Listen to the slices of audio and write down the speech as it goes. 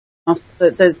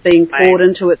that's being poured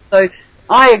into it. So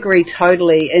I agree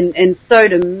totally, and so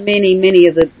do many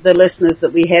of the listeners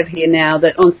that we have here now,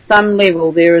 that on some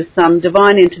level there is some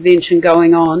divine intervention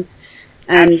going on.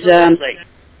 And Absolutely.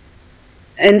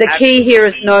 And the key here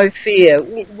is no fear.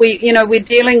 We're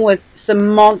dealing with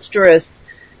some monstrous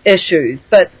issues,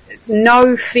 but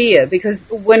no fear, because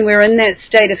when we're in that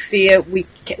state of fear, we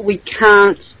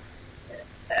can't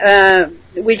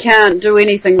do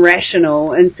anything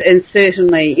rational, and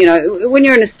certainly, when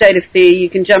you're in a state of fear, you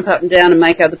can jump up and down and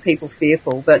make other people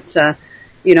fearful, but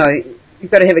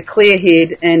you've got to have a clear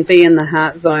head and be in the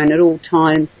heart zone at all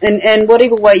times, and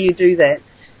whatever way you do that,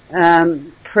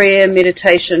 prayer,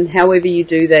 meditation, however you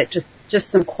do that, just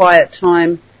some quiet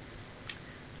time,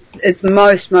 it's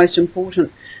most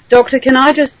important. Doctor, can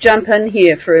I just jump in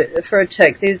here for a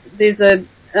tick? There's an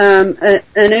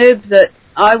herb that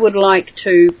I would like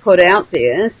to put out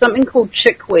there, something called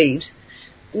chickweed.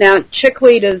 Now,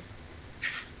 chickweed is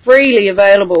freely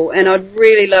available, and I'd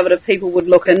really love it if people would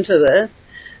look into this.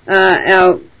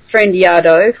 Our friend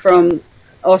Yado from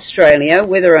Australia,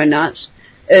 Whether or Nut,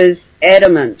 is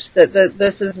adamant that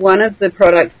this is one of the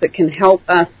products that can help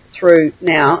us through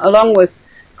now, along with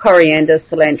coriander,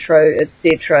 cilantro,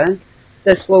 etc.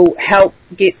 This will help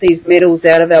get these metals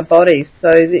out of our bodies.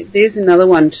 So there's another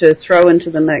one to throw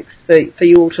into the mix for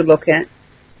you all to look at.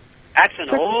 That's an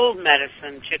old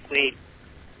medicine, chickweed.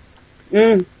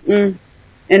 And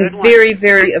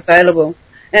very available.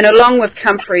 And along with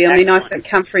comfrey, I think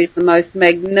comfrey is the most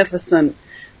magnificent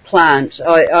plant.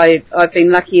 I've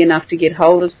been lucky enough to get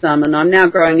hold of some, and I'm now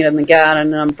growing it in the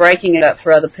garden, and I'm breaking it up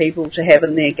for other people to have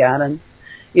in their garden.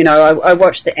 I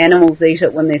watch the animals eat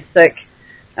it when they're sick.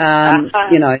 They've done a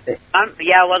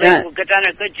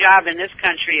good job in this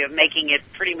country of making it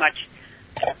pretty much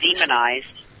demonized,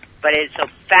 but it's a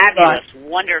fabulous,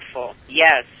 wonderful,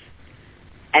 yes.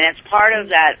 And it's part of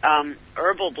that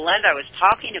herbal blend I was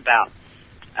talking about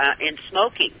in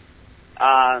smoking.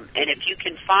 And if you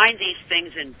can find these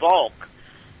things in bulk,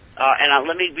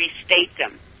 let me restate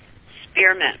them: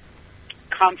 spearmint,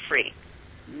 comfrey,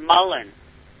 mullein.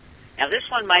 Now, this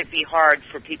one might be hard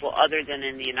for people other than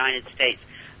in the United States.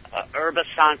 Herba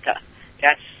Santa,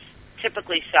 that's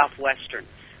typically southwestern,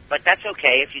 but that's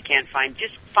okay if you can't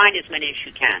just find as many as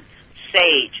you can.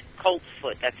 Sage,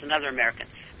 coltsfoot, that's another American,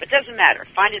 but it doesn't matter.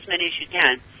 Find as many as you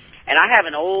can. And I have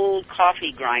an old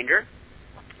coffee grinder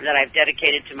that I've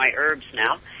dedicated to my herbs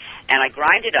now, and I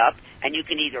grind it up, and you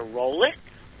can either roll it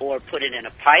or put it in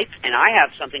a pipe, and I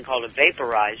have something called a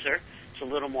vaporizer. It's a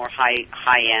little more high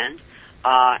end,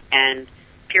 and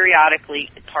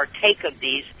periodically partake of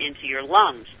these into your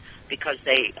lungs, because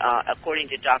they, according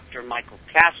to Dr. Michael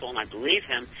Castle, and I believe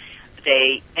him,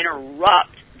 they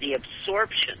interrupt the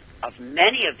absorption of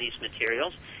many of these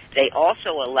materials. They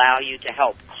also allow you to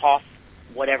help cough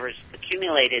whatever's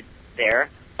accumulated there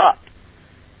up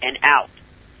and out.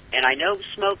 And I know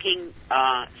smoking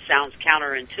sounds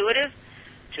counterintuitive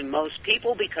to most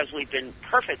people because we've been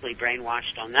perfectly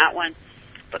brainwashed on that one,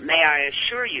 but may I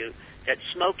assure you that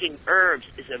smoking herbs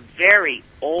is a very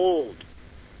old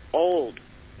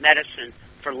medicine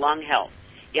for lung health.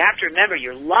 You have to remember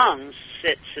your lungs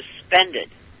sit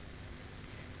suspended,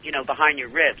 behind your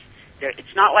ribs.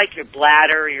 It's not like your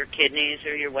bladder or your kidneys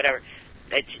or your whatever,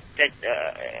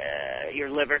 your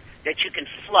liver, that you can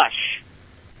flush.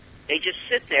 They just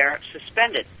sit there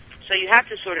suspended. So you have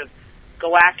to sort of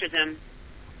go after them,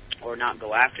 or not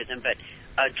go after them, but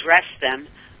address them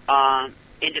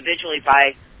individually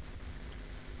by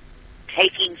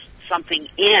taking something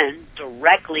in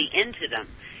directly into them.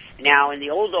 Now, in the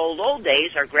old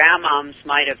days, our grandmoms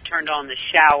might have turned on the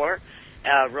shower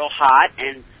real hot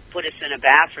and put us in a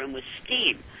bathroom with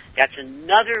steam. That's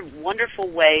another wonderful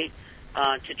way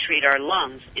to treat our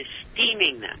lungs, is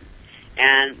steaming them.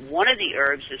 And one of the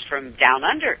herbs is from down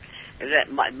under,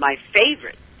 that my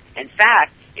favorite. In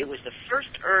fact, it was the first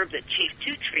herb that Chief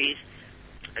Two Trees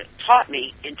taught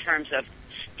me in terms of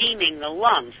steaming the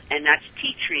lungs, and that's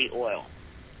tea tree oil.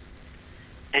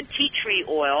 And tea tree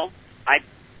oil, I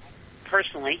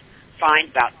personally find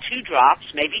about 2 drops,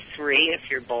 maybe 3 if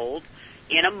you're bold,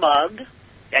 in a mug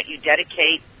that you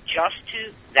dedicate just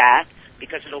to that,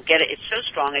 because it's so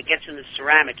strong it gets in the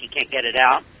ceramic, you can't get it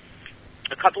out.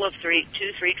 A couple of 3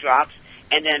 drops,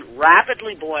 and then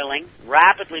rapidly boiling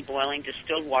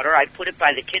distilled water. I put it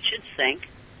by the kitchen sink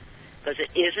because it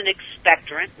is an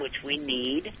expectorant, which we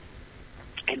need,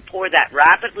 and pour that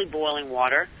rapidly boiling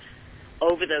water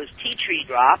over those tea tree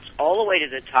drops all the way to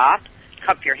the top.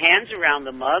 Cup your hands around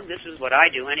the mug. This is what I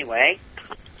do anyway.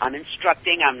 I'm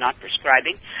instructing, I'm not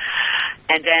prescribing.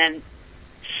 And then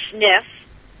sniff,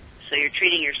 so you're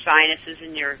treating your sinuses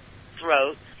and your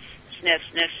throat. sniff,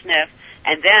 sniff, sniff,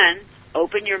 and then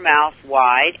open your mouth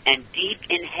wide and deep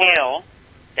inhale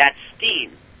that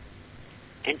steam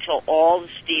until all the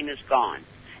steam is gone.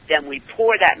 Then we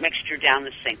pour that mixture down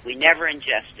the sink. We never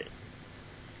ingest it.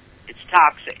 It's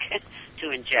toxic to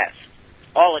ingest.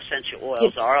 All essential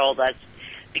oils are. All that's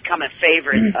become a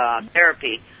favorite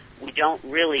therapy. We don't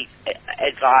really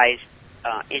advise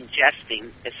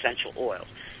ingesting essential oils.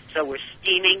 So we're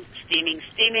steaming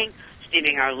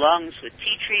our lungs with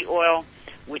tea tree oil,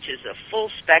 which is a full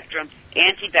spectrum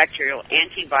antibacterial,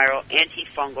 antiviral,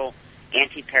 antifungal,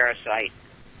 anti-parasite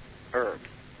herb.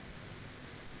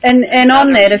 And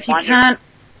on that,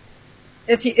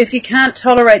 if you can't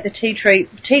tolerate the tea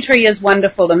tree is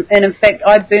wonderful. And in fact,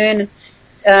 I burn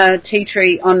tea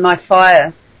tree on my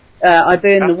fire. I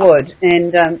burn the wood,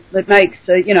 and it makes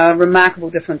a remarkable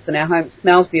difference in our home. It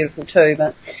smells beautiful too.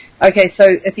 But okay, so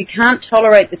if you can't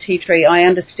tolerate the tea tree, I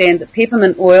understand that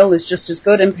peppermint oil is just as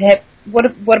good. And perhaps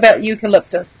what about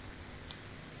eucalyptus?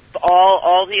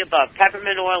 All the above.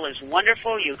 Peppermint oil is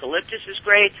wonderful. Eucalyptus is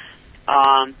great.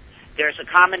 There's a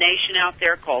combination out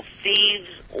there called thieves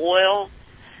oil.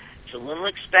 It's a little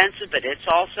expensive, but it's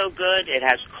also good. It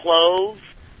has clove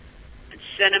and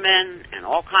cinnamon and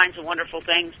all kinds of wonderful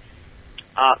things.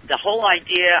 The whole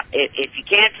idea, if you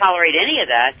can't tolerate any of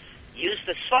that, use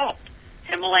the salt,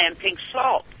 Himalayan pink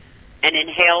salt, and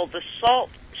inhale the salt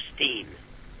steam.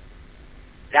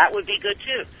 That would be good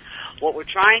too. What we're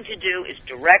trying to do is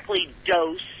directly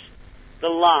dose the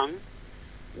lung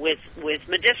with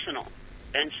medicinal.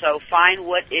 And so find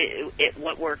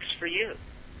what works for you.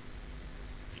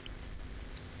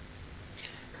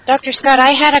 Dr. Scott,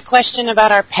 I had a question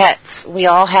about our pets. We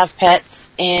all have pets,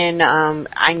 and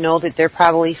I know that they're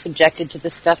probably subjected to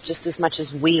this stuff just as much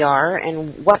as we are.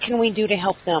 And what can we do to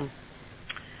help them?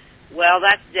 Well,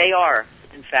 they are,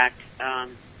 in fact.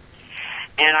 And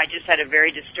I just had a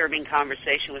very disturbing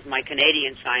conversation with my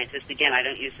Canadian scientist. Again, I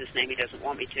don't use his name. He doesn't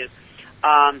want me to.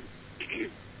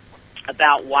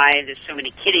 About why there's so many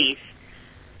kitties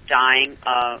dying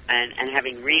and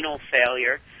having renal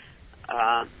failure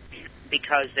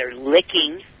because they're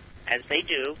licking, as they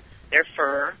do, their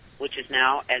fur, which is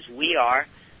now, as we are,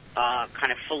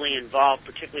 kind of fully involved,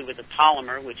 particularly with the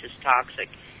polymer, which is toxic,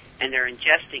 and they're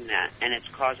ingesting that, and it's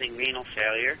causing renal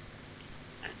failure,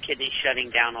 kidneys shutting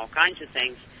down, all kinds of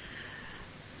things.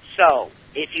 So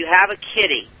if you have a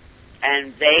kitty,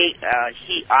 and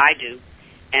I do,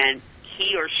 and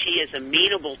he or she is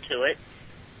amenable to it,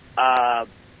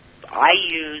 I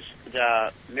use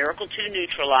the Miracle 2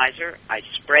 neutralizer. I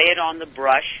spray it on the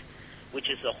brush, which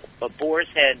is a boar's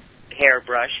head hair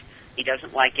brush. He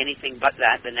doesn't like anything but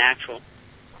that, the natural.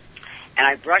 And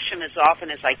I brush him as often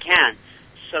as I can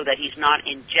so that he's not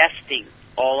ingesting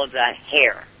all of that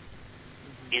hair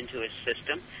into his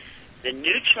system. The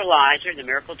neutralizer, the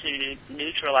Miracle 2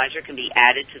 neutralizer, can be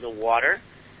added to the water.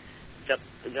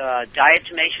 The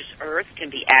diatomaceous earth can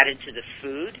be added to the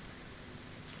food,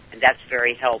 and that's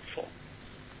very helpful.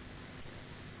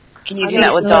 Can you do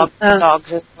that with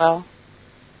dogs as well?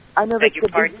 I noticed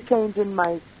a big change in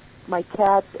my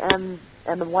cats and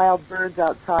the wild birds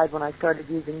outside when I started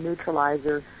using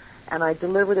neutralizer, and I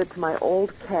delivered it to my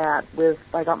old cat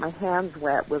I got my hands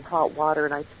wet with hot water,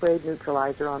 and I sprayed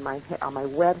neutralizer on my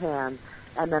wet hand,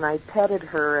 and then I petted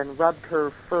her and rubbed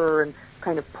her fur and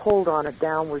kind of pulled on it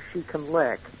down where she can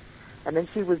lick. And then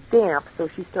she was damp, so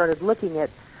she started licking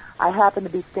it. I happened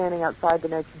to be standing outside the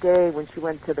next day when she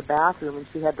went to the bathroom, and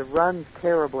she had the runs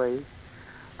terribly.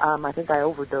 I think I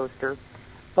overdosed her.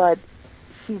 But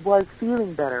she was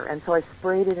feeling better, and so I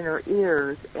sprayed it in her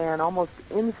ears, and almost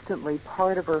instantly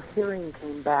part of her hearing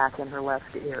came back in her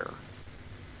left ear.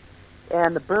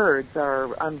 And the birds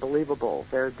are unbelievable.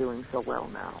 They're doing so well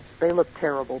now. They looked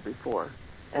terrible before.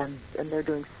 And they're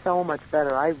doing so much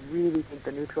better. I really think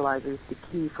the neutralizer is the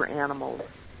key for animals.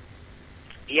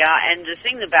 Yeah, and the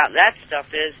thing about that stuff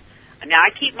is, now I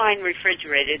keep mine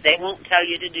refrigerated. They won't tell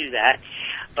you to do that,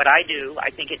 but I do. I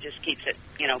think it just keeps it,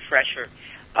 fresher.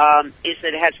 Is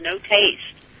that it has no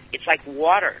taste. It's like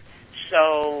water.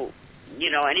 So,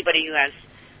 anybody who has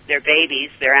their babies,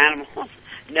 their animals,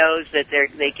 knows that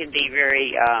they can be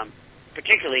very,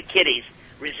 particularly kitties,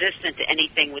 resistant to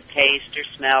anything with taste or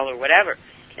smell or whatever.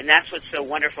 And that's what's so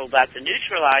wonderful about the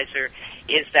neutralizer,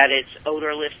 is that it's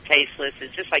odorless, tasteless.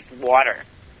 It's just like water.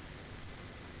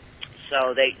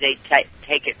 So they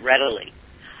take it readily.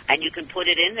 And you can put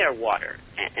it in their water,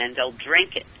 and they'll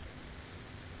drink it.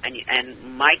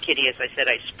 And my kitty, as I said,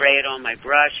 I spray it on my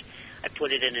brush. I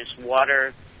put it in his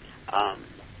water.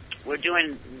 We're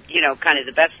doing, kind of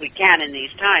the best we can in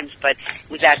these times. But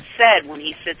with that said, when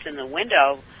he sits in the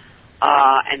window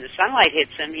and the sunlight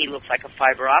hits him, he looks like a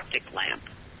fiber optic lamp.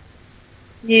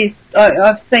 Yes,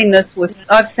 I've seen this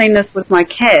with my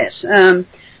cat.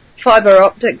 Fiber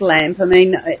optic lamp. I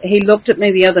mean, he looked at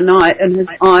me the other night, and his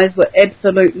eyes were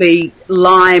absolutely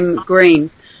lime green.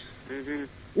 Mm-hmm.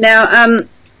 Now,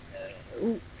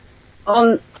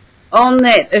 on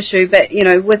that issue, but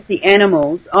with the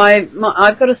animals, I've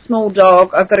got a small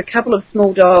dog. I've got a couple of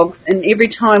small dogs, and every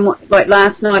time, like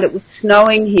last night, it was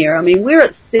snowing here. I mean, we're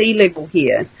at sea level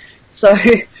here, so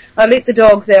I let the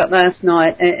dogs out last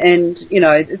night, and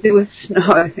there was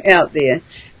snow out there.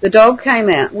 The dog came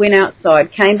out, went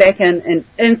outside, came back in, and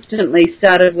instantly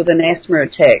started with an asthma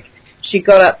attack. She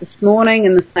got up this morning,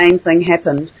 and the same thing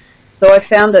happened. So I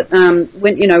found that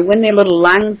when their little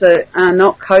lungs are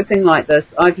not coping like this,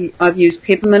 I've used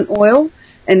peppermint oil,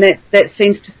 and that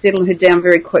seems to settle her down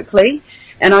very quickly.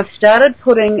 And I've started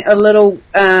putting a little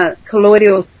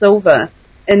colloidal silver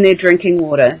in their drinking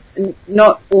water,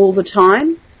 not all the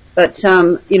time, but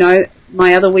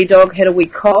my other wee dog had a wee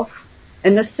cough,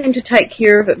 and this seemed to take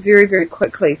care of it very, very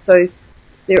quickly. So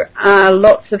there are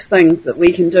lots of things that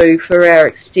we can do for our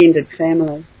extended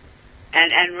family.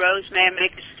 And Rose, may I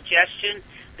make a suggestion?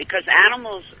 Because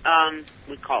animals,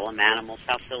 we call them animals,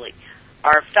 how silly,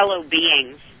 are fellow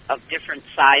beings of different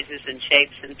sizes and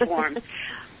shapes and forms,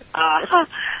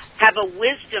 have a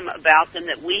wisdom about them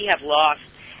that we have lost.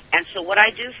 And so what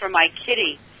I do for my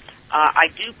kitty, I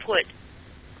do put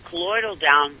colloidal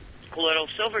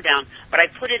silver down, but I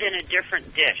put it in a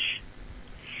different dish.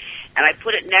 And I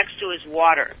put it next to his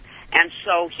water. And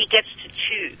so he gets to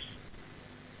choose.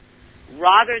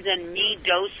 Rather than me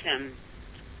dose him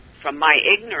from my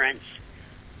ignorance,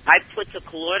 I put the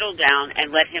colloidal down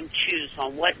and let him choose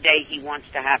on what day he wants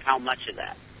to have how much of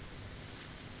that.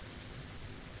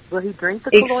 Will he drink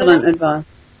the colloidal? Excellent advice.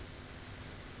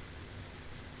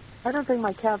 I don't think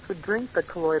my cats would drink the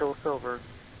colloidal silver.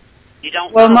 You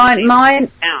don't. Well, mine.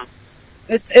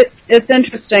 It's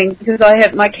interesting because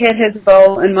my cat has a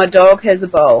bowl and my dog has a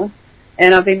bowl,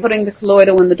 and I've been putting the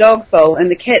colloidal in the dog's bowl, and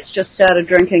the cat's just started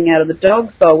drinking out of the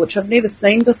dog's bowl, which I've never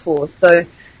seen before. So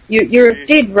you're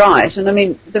dead right. And I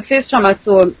mean, the first time I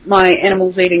saw my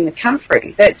animals eating the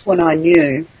comfrey, that's when I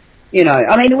knew.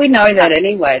 I mean, we know that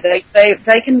anyway.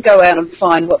 They can go out and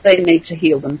find what they need to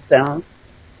heal themselves.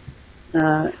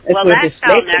 Well, that's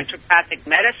how naturopathic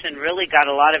medicine really got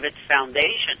a lot of its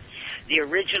foundation. The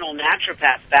original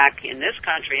naturopaths back in this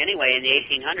country, anyway, in the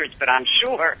 1800s, but I'm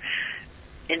sure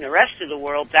in the rest of the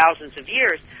world, thousands of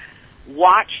years,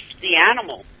 watched the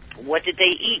animal. What did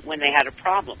they eat when they had a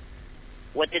problem?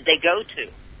 What did they go to?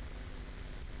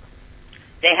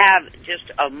 They have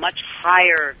just a much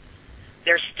higher,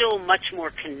 they're still much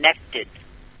more connected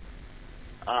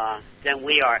than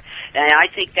we are. And I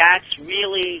think that's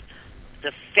really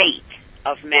the fate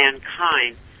of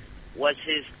mankind, was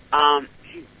his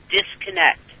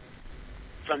disconnect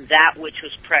from that which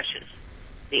was precious.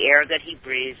 The air that he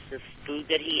breathed, the food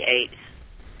that he ate.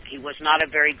 He was not a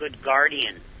very good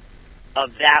guardian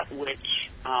of that which,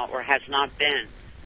 or has not been,